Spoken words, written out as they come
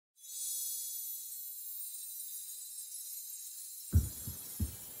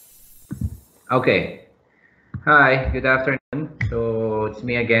Okay. Hi, good afternoon. So it's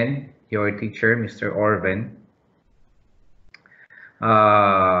me again, your teacher, Mr. Orven.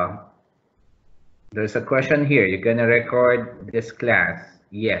 There's a question here. You're gonna record this class.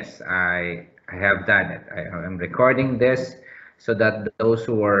 Yes, I have done it. I'm recording this so that those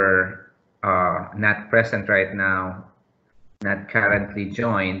who are not present right now, not currently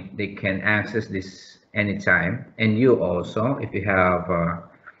joined, they can access this anytime. And you also, if you have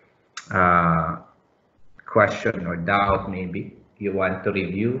question or doubt, maybe you want to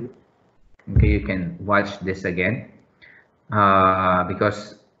review, okay, you can watch this again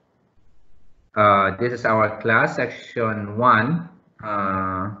because this is our class section 1.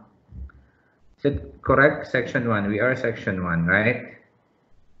 Is it correct? Section 1. We are section 1, right?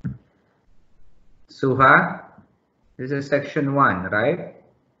 Suha, this is section 1, right?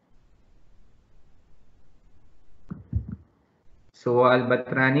 Suha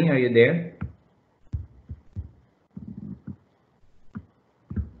Albatrani, are you there?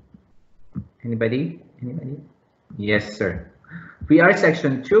 Anybody? Anybody? Yes, sir. We are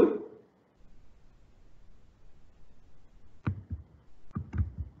section 2.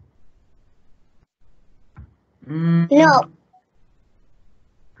 No.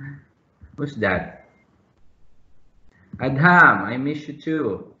 Who's that? Adham, I miss you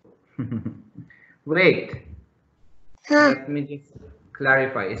too. Wait. Let me just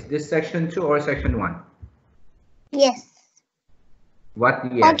clarify. Is this section 2 or section 1? Yes. What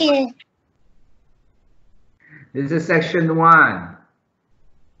yes? Okay. This is section 1.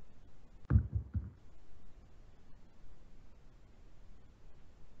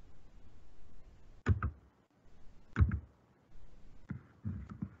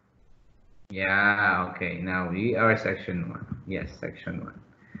 Yeah, okay. Now we are section 1. Yes, section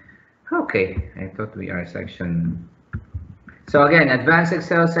 1. Okay, I thought we are section. So again, Advanced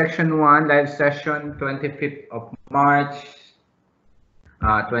Excel section 1, live session 25th of March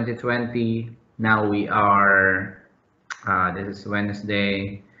 2020. Now we are, this is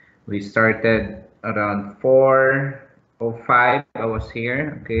Wednesday. We started around 4:05. I was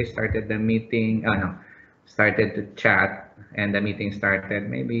here. Okay, started the meeting. No, started to chat, and the meeting started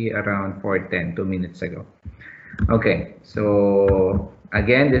maybe around 4:10, 2 minutes ago. Okay, so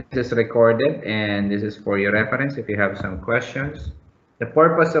again, this is recorded, and this is for your reference if you have some questions. The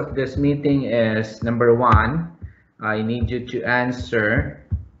purpose of this meeting is, number 1, I need you to answer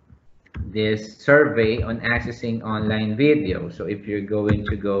this survey on accessing online video. So if you're going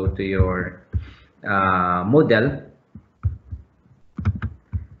to go to your Moodle,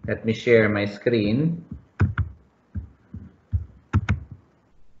 let me share my screen.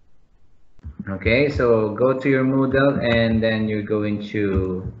 Okay, so go to your Moodle, and then you're going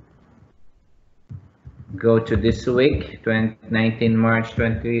to go to this week, 19 March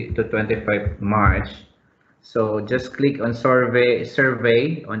 20 to 25 March. So just click on survey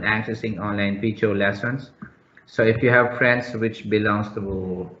on accessing online video lessons. So if you have friends which belongs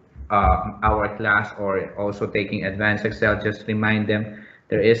to our class or also taking advanced Excel, just remind them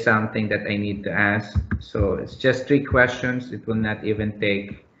there is something that I need to ask. So it's just 3 questions. It will not even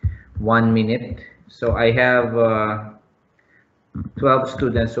take 1 minute. So I have 12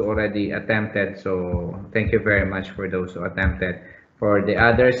 students who already attempted, so thank you very much for those who attempted. For the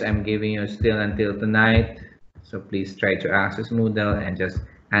others, I'm giving you still until tonight, so please try to access Moodle and just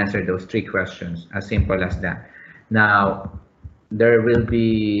answer those 3 questions, as simple as that. Now, there will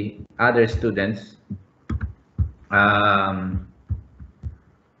be other students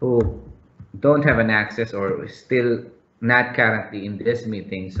who don't have an access or still not currently in this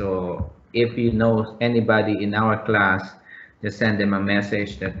meeting. So if you know anybody in our class, just send them a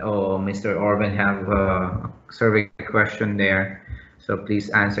message that, oh, Mr. Orven have a survey question there, so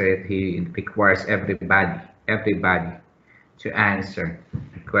please answer it. He requires everybody to answer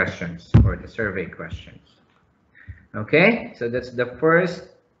the questions or the survey questions. Okay, so that's the first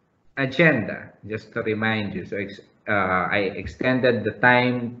agenda, just to remind you. So I extended the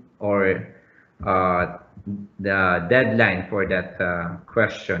time or the deadline for that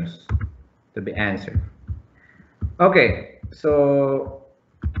questions to be answered. Okay, so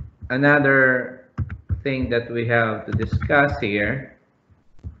another thing that we have to discuss here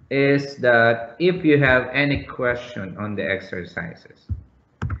is that if you have any question on the exercises,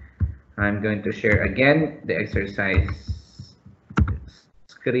 I'm going to share again the exercise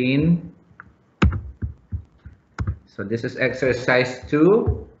screen. So this is exercise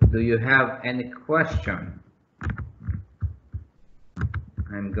 2. Do you have any question?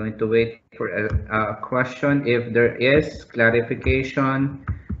 I'm going to wait for a question. If there is clarification,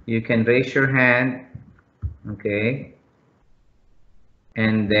 you can raise your hand. Okay.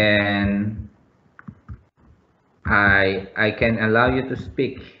 And then I can allow you to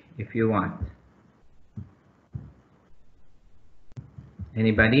speak if you want.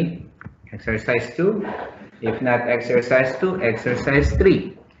 Anybody? Exercise 2? If not exercise 2, exercise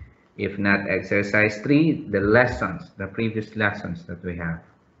 3. If not exercise 3, the lessons, the previous lessons that we have.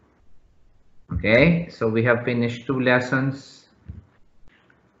 Okay, so we have finished 2 lessons.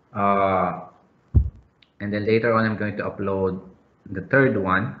 And then later on, I'm going to upload the third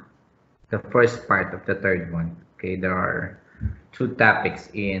one, the first part of the third one. Okay, there are 2 topics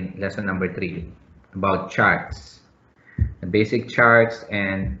in lesson number 3 about charts, the basic charts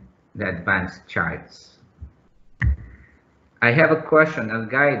and the advanced charts. I have a question,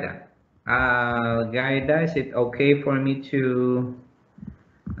 Algaida. Algaida, is it okay for me to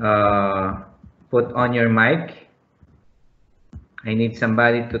put on your mic? I need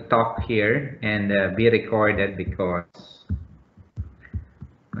somebody to talk here and be recorded because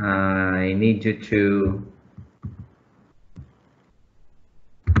I need you to.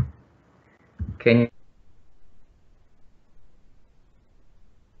 Can you?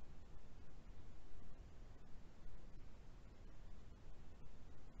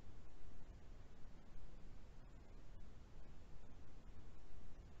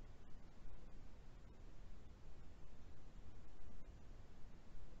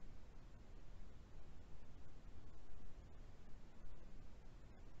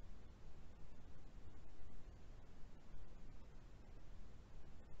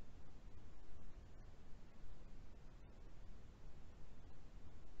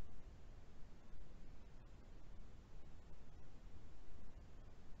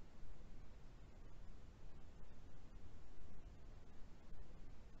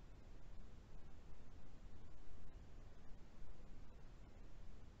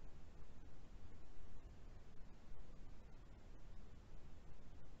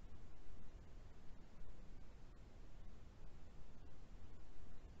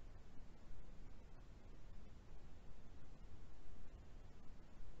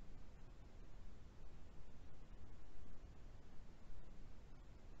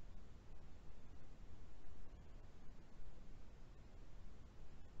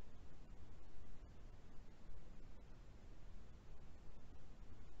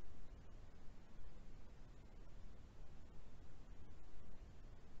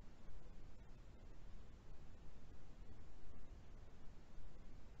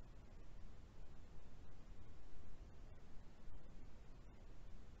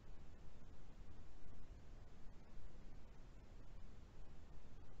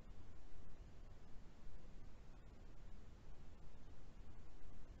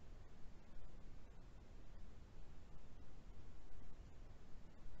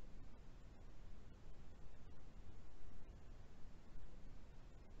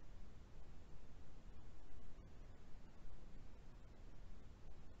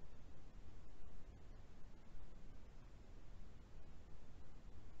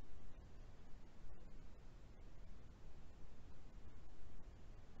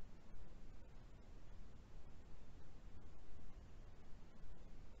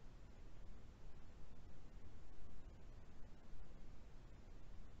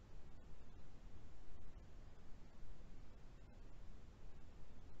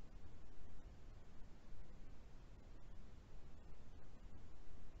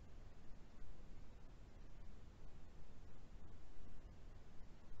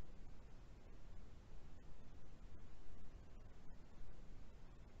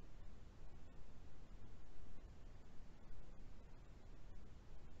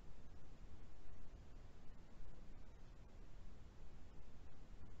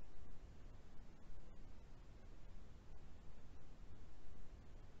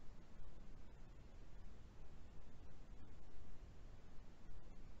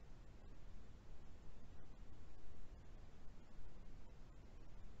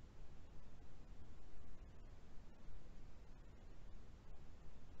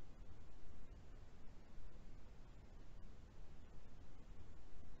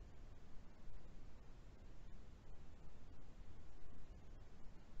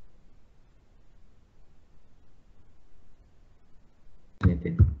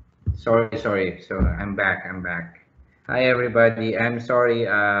 Sorry. So I'm back. I'm back. Hi everybody. I'm sorry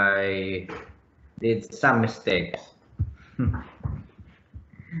I did some mistakes.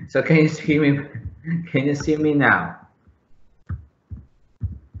 So can you see me? Can you see me now?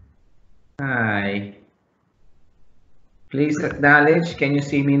 Hi. Please acknowledge. Can you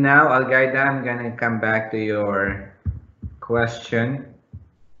see me now? Algaida, I'm gonna come back to your question.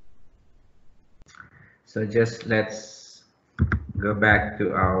 So just let's go back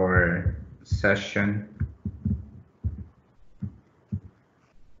to our session.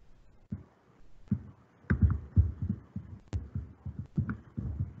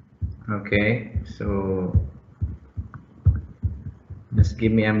 Okay, so just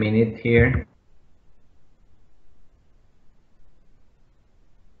give me a minute here.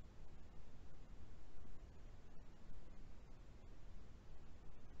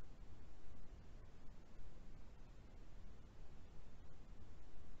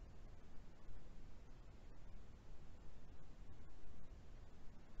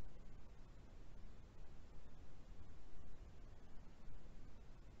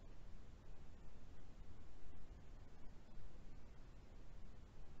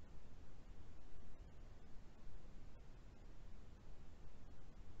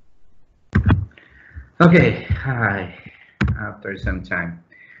 Okay, hi. After some time,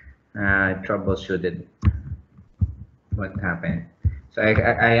 I troubleshooted what happened. So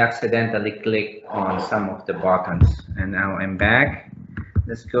I accidentally clicked on some of the buttons, and now I'm back.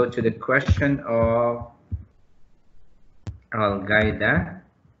 Let's go to the question of Al-Qaeda.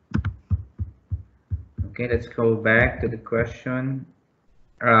 Okay, let's go back to the question.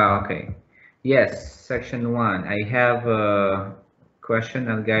 Okay. Yes, section 1. I have a question,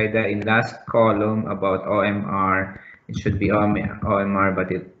 Al-Qaeda, in last column about OMR. It should be OMR,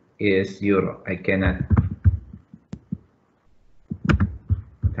 but it is euro. I cannot.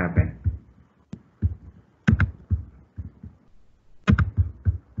 What happened?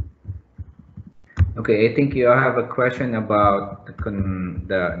 Okay, I think you have a question about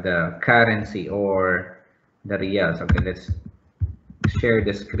the currency or the reals. Okay, let's share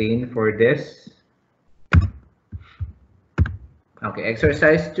the screen for this. Okay,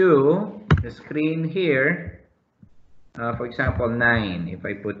 exercise 2, the screen here, for example, 9, if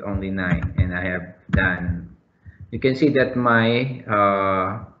I put only 9 and I have done, you can see that my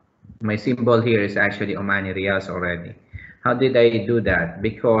symbol here is actually Omani Reals already. How did I do that?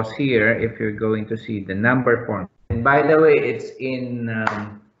 Because here, if you're going to see the number form, and by the way, it's in,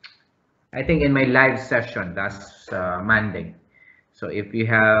 I think in my live session last Monday. So if you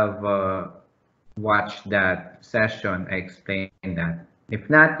have watched that session, I explained that. If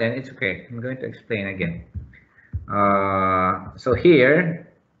not, then it's okay. I'm going to explain again. So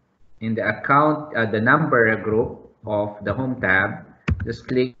here, in the account, the number group of the home tab, just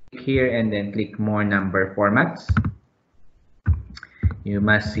click here and then click more number formats. You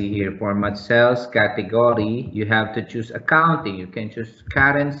must see here format cells, category. You have to choose accounting. You can choose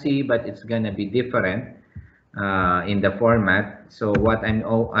currency, but it's gonna be different in the format. So what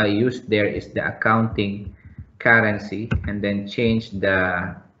I used there is the accounting currency, and then change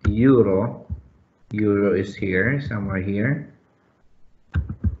the euro. Euro is here, somewhere here.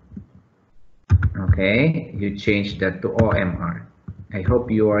 Okay, you change that to OMR. I hope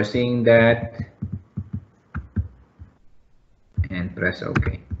you are seeing that, and press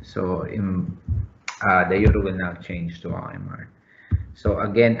OK. So the euro will now change to OMR. So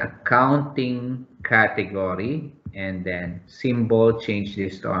again, accounting category, and then symbol, change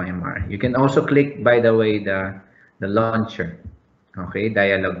this to OMR. You can also click, by the way, the launcher. Okay,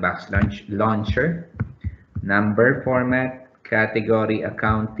 dialog box launcher, number format, category,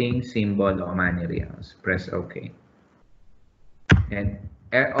 accounting, symbol, Omani Reals. Press OK. And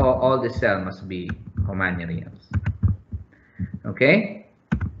all the cell must be Omani Reals. Okay.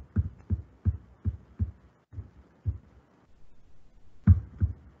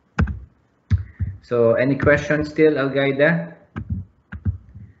 So any questions still, Al-Qaeda?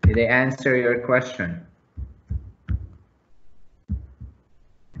 Did I answer your question?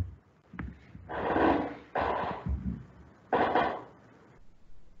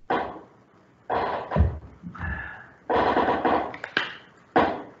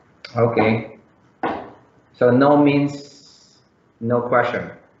 Okay. So no means no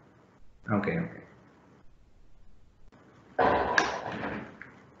question. Okay, okay.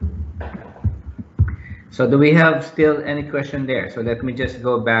 So do we have still any question there? So let me just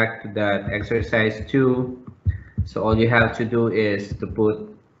go back to that exercise 2. So all you have to do is to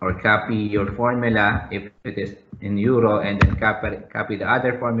put or copy your formula if it is in euro, and then copy the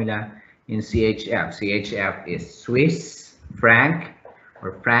other formula in CHF. CHF is Swiss franc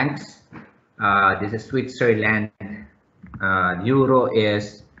or francs. This is Switzerland. Euro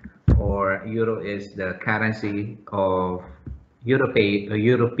is the currency of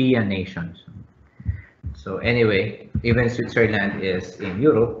European nations. So anyway, even Switzerland is in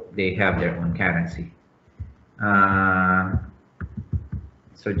Europe, they have their own currency.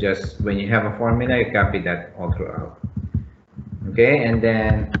 So just when you have a formula, you copy that all throughout. Okay, and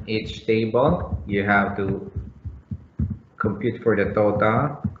then each table, you have to compute for the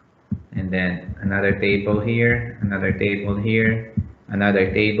total, and then another table here, another table here,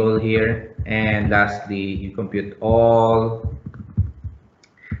 another table here, and lastly, you compute all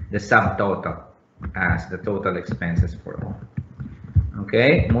the subtotal as the total expenses for all.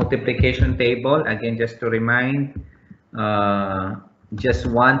 Okay, multiplication table, again, just to remind, just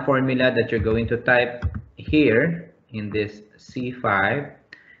one formula that you're going to type here in this C5,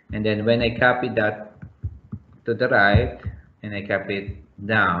 and then when I copy that to the right and I copy it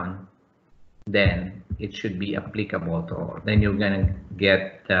down, then it should be applicable to all. Then you're gonna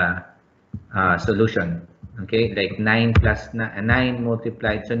get the solution. Okay, like 9 plus 9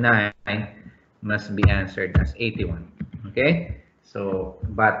 multiplied to 9 must be answered as 81. Okay, so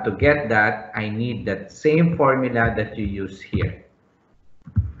but to get that, I need that same formula that you use here.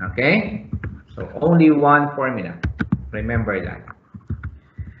 Okay, so only one formula, remember that.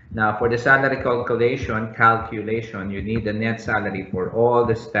 Now for the salary calculation, you need the net salary for all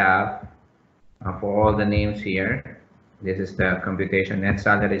the staff, for all the names here. This is the computation. Net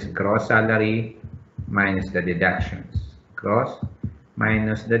salary is gross salary minus the deductions. Gross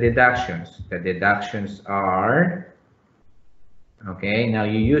minus the deductions. The deductions are, okay, now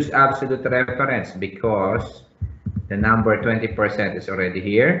you use absolute reference because the number 20% is already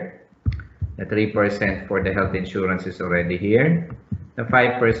here. The 3% for the health insurance is already here. The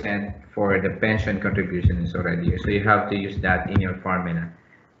 5% for the pension contribution is already here. So you have to use that in your formula.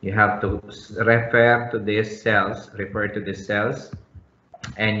 You have to refer to these cells,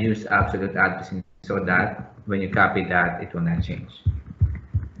 and use absolute addressing so that when you copy that, it will not change.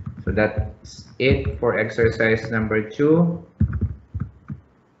 So that's it for exercise number 2.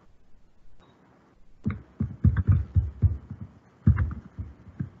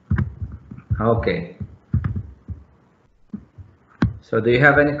 Okay. So do you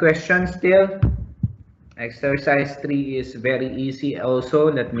have any questions still? Exercise 3 is very easy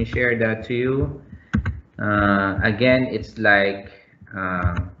also. Let me share that to you. Again, it's like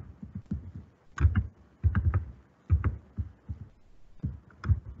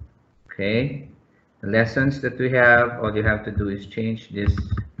okay, the lessons that we have, all you have to do is change this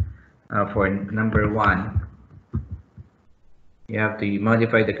for number 1. You have to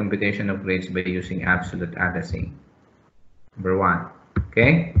modify the computation of grades by using absolute addressing. Number 1,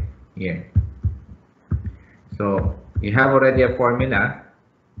 okay, here. So you have already a formula,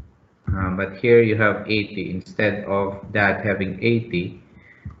 but here you have 80 instead of that having 80,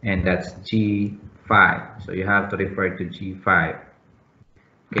 and that's G5. So you have to refer to G5.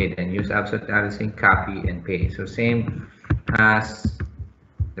 Okay, then use absolute addressing, copy and paste. So same as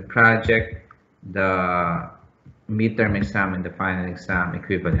the project, the midterm exam and the final exam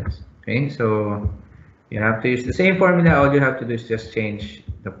equivalence. Okay, so you have to use the same formula. All you have to do is just change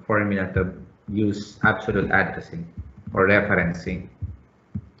the formula to use absolute addressing or referencing.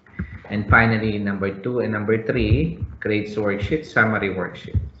 And finally, number 2 and number 3, grades worksheet, summary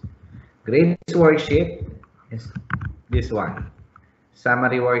worksheet. Grades worksheet is this one.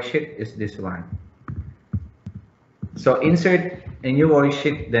 Summary worksheet is this one. So insert a new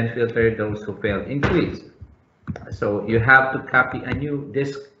worksheet, then filter those who failed in quiz. So you have to copy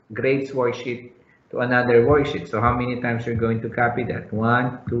this grades worksheet to another worksheet. So how many times you're going to copy that?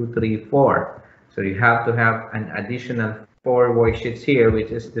 1, 2, 3, 4. So you have to have an additional 4 worksheets here,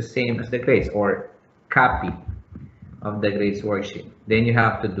 which is the same as the grades or copy of the grades worksheet. Then you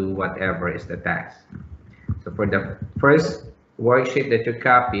have to do whatever is the task. So for the first worksheet that you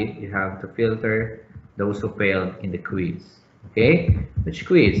copied, you have to filter those who failed in the quiz. Okay, which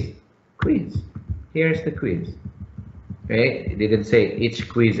quiz? Quiz. Here's the quiz. Okay, it didn't say each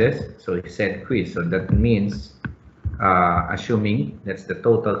quizzes, so it said quiz. So that means assuming that's the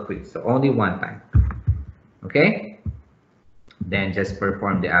total quiz. So only one time. Okay, then just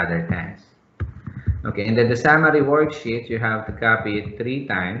perform the other tasks. Okay, and then the summary worksheet, you have to copy it 3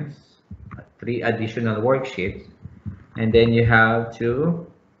 times, 3 additional worksheets, and then you have to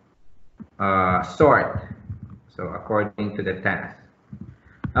sort, so according to the task.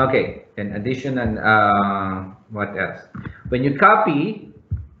 Okay, then additional, what else? When you copy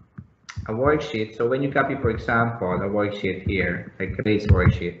a worksheet, so when you copy, for example, a worksheet here, like grades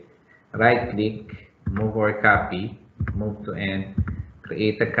worksheet, right click, move or copy, move to end,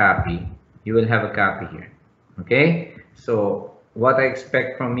 create a copy, you will have a copy here. Okay, so what I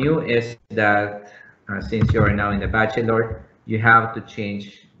expect from you is that since you are now in the bachelor, you have to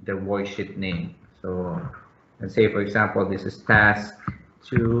change the worksheet name. So let's say, for example, this is task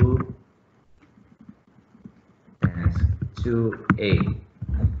 2A.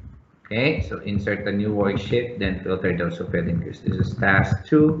 Okay, so insert a new worksheet, then filter those who failed in quiz. This is task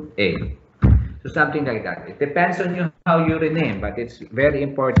 2A. So something like that. It depends on you how you rename, but it's very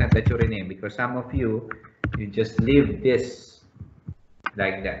important that you rename because some of you just leave this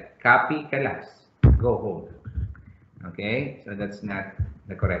like that. Copy, class, go home. Okay, so that's not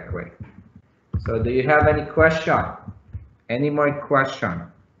the correct way. So do you have any question? Any more question?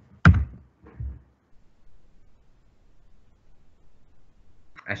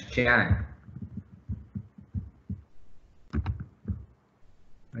 Ashjan.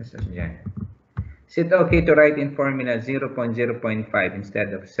 Where's Ashjan? Is it okay to write in formula 0.0.5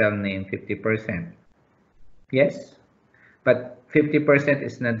 instead of cell name 50%? Yes, but 50%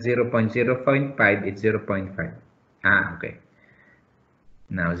 is not 0.0.5, it's 0.5. Ah, okay.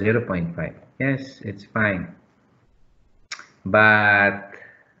 Now 0.5. Yes, it's fine. But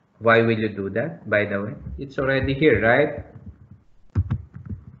why will you do that, by the way? It's already here, right?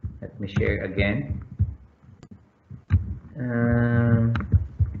 Let me share again.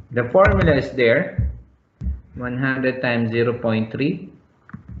 The formula is there. 100 times 0.3.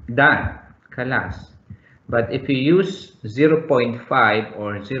 Done. Kalas. But if you use 0.5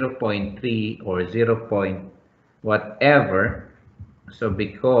 or 0.3 or 0. Whatever, so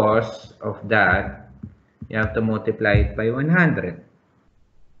because of that, you have to multiply it by 100.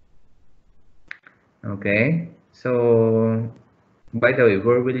 Okay, so by the way,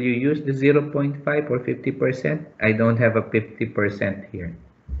 where will you use the 0.5 or 50%? I don't have a 50% here.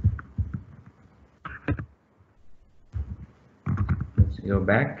 Let's go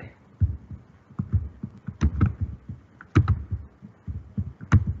back.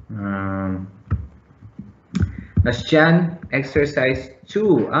 Ashjan, exercise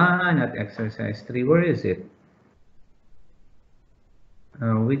 2. Not exercise 3. Where is it?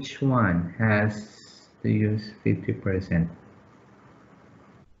 Which one has to use 50%?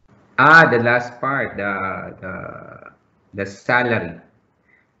 The last part, the salary.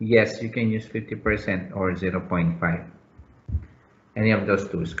 Yes, you can use 50% or 0.5. Any of those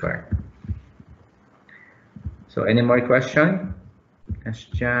two is correct. So any more question?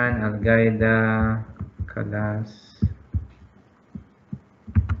 Ashjan, Algaida, Kalas.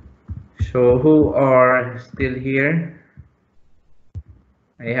 So who are still here?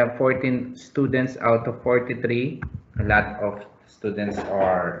 I have 14 students out of 43. A lot of students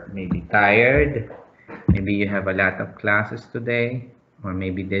are maybe tired. Maybe you have a lot of classes today, or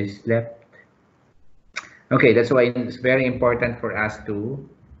maybe they slept. Okay, that's why it's very important for us to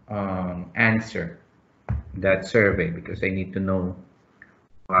answer that survey, because I need to know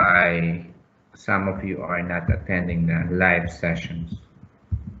why some of you are not attending the live sessions.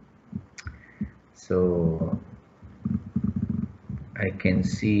 So I can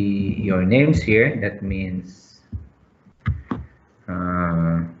see your names here. That means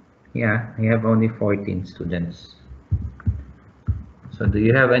yeah, I have only 14 students. So do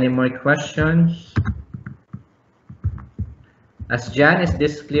you have any more questions? Asjan, is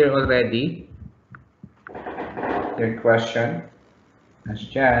this clear already? Your question?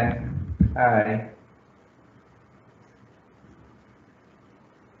 Asjan, hi.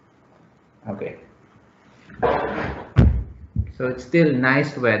 Okay. So it's still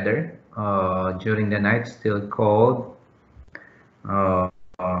nice weather. During the night, still cold.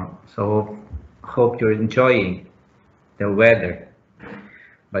 So hope you're enjoying the weather.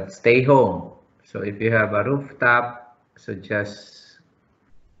 But stay home. So if you have a rooftop, so just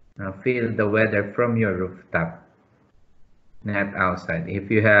feel the weather from your rooftop, not outside. If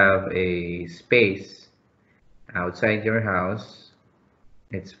you have a space outside your house,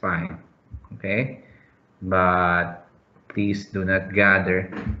 it's fine. Okay, but please do not gather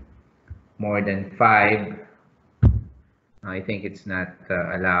more than 5. I think it's not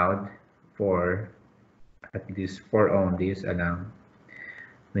allowed. 4, at least 4 only is allowed.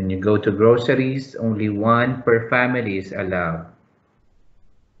 When you go to groceries, only 1 per family is allowed.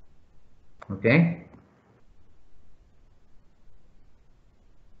 Okay?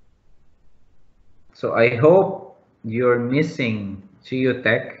 So I hope you're missing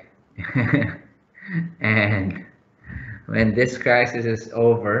Geotech. And when this crisis is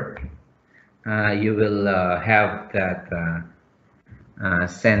over, you will have that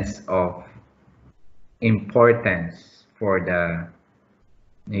sense of importance for the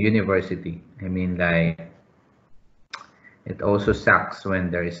university. I mean, like, it also sucks when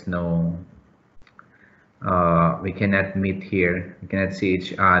there is no, we cannot meet here, we cannot see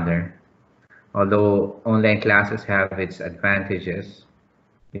each other. Although online classes have its advantages,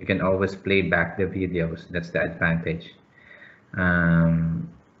 you can always play back the videos. That's the advantage. And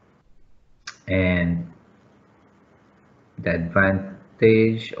the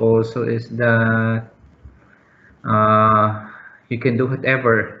advantage also is that you can do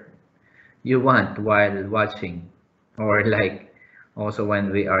whatever you want while watching, or like also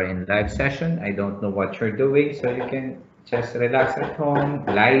when we are in live session, I don't know what you're doing, so you can just relax at home,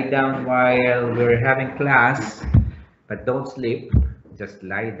 lie down while we're having class, but don't sleep. Just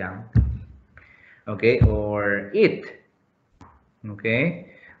lie down. Okay, or eat.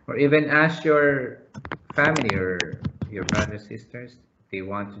 Okay, or even ask your family or your brothers, sisters, if they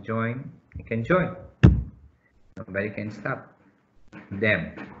want to join, you can join. Nobody can stop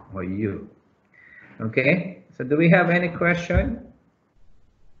them or you. Okay, so do we have any question?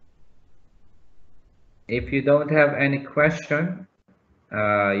 If you don't have any question,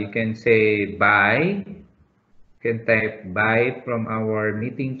 you can say bye. You can type bye from our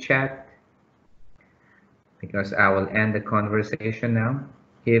meeting chat because I will end the conversation now.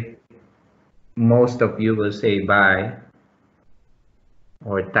 If most of you will say bye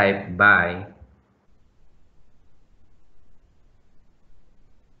or type bye.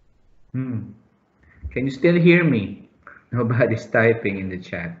 Hmm. Can you still hear me? Nobody's typing in the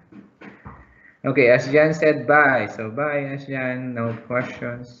chat. Okay, Asjan said bye. So bye, Asjan. No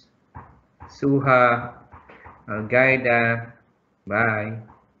questions. Suha, Algaida, bye.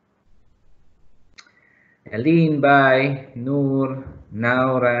 Aline, bye. Noor,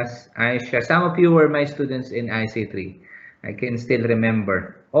 Nauras, Aisha. Some of you were my students in IC3. I can still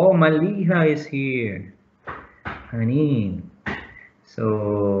remember. Oh, Maliha is here. Hanin.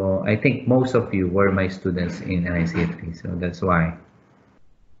 So I think most of you were my students in IC3. So that's why.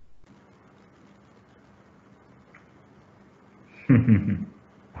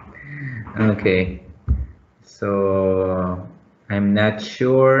 Okay. So I'm not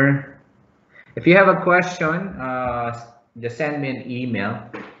sure. If you have a question, just send me an email.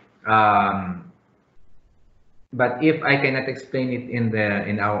 But if I cannot explain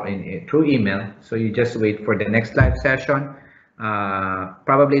it through email, so you just wait for the next live session.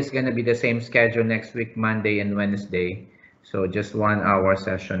 Probably it's gonna be the same schedule next week, Monday and Wednesday. So just 1 hour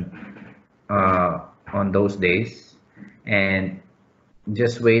session on those days, and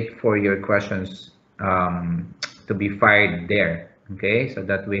just wait for your questions to be fired there. Okay, so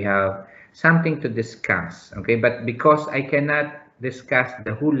that we have something to discuss. Okay, but because I cannot discuss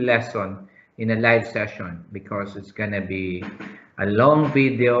the whole lesson in a live session because it's gonna be a long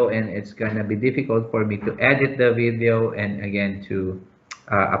video and it's gonna be difficult for me to edit the video and again to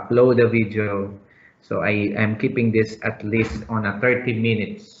upload the video. So I am keeping this at least on a 30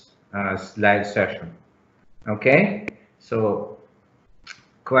 minutes live session. Okay, so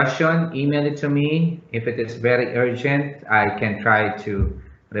question, email it to me. If it is very urgent, I can try to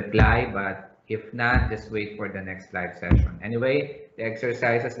reply, but if not, just wait for the next live session. Anyway, the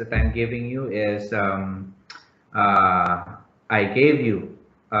exercises that I'm giving you is I gave you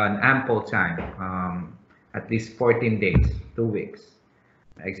an ample time, at least 14 days, 2 weeks.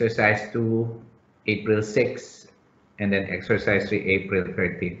 Exercise 2, April 6, and then exercise 3, April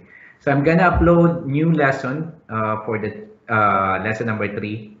 13. So I'm gonna upload new lesson for the lesson number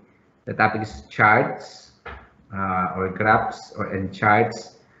 3. The topic is charts or graphs or and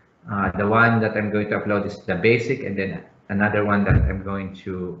charts. The one that I'm going to upload is the basic, and then another one that I'm going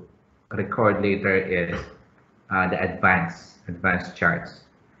to record later is the advanced charts.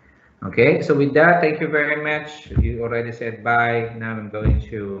 Okay, so with that, thank you very much. You already said bye. Now I'm going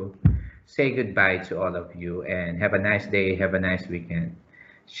to say goodbye to all of you and have a nice day. Have a nice weekend.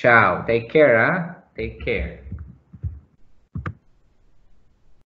 Ciao. Take care, huh? Take care.